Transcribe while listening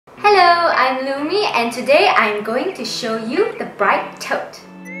I'm Lumi and today I'm going to show you the bright tote.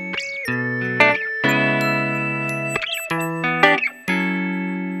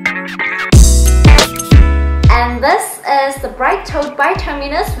 And this is the bright tote by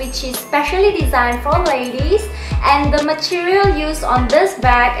Terminus, which is specially designed for ladies, and the material used on this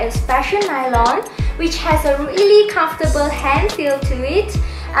bag is fashion nylon, which has a really comfortable hand feel to it.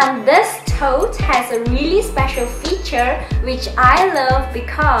 And this tote has a really special feature which I love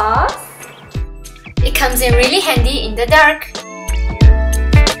because it comes in really handy in the dark.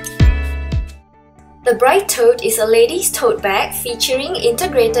 The Bright Tote is a ladies' tote bag featuring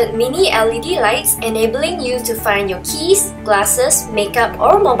integrated mini LED lights enabling you to find your keys, glasses, makeup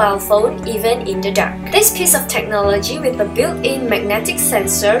or mobile phone even in the dark. This piece of technology with a built-in magnetic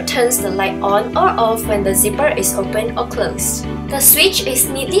sensor turns the light on or off when the zipper is open or closed. The switch is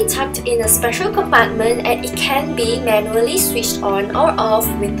neatly tucked in a special compartment and it can be manually switched on or off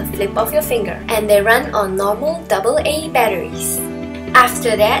with the flip of your finger, and they run on normal AA batteries.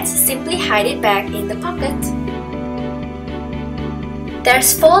 After that, simply hide it back in the pocket.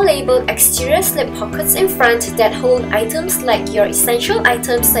 There's 4 labeled exterior slip pockets in front that hold items like your essential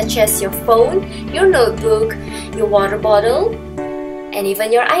items such as your phone, your notebook, your water bottle, and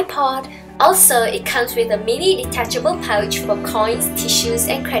even your iPod. Also, it comes with a mini detachable pouch for coins, tissues,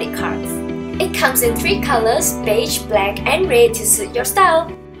 and credit cards. It comes in 3 colors, beige, black, and red to suit your style.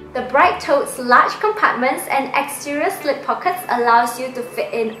 The Bright Tote's large compartments and exterior slip pockets allows you to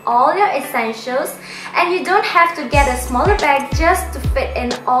fit in all your essentials, and you don't have to get a smaller bag just to fit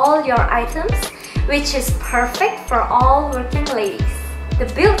in all your items, which is perfect for all working ladies. The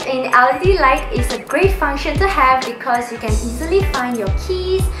built-in LED light is a great function to have because you can easily find your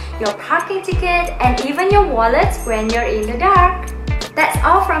keys, your parking ticket, and even your wallet when you're in the dark. That's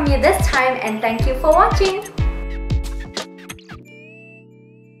all from me this time, and thank you for watching.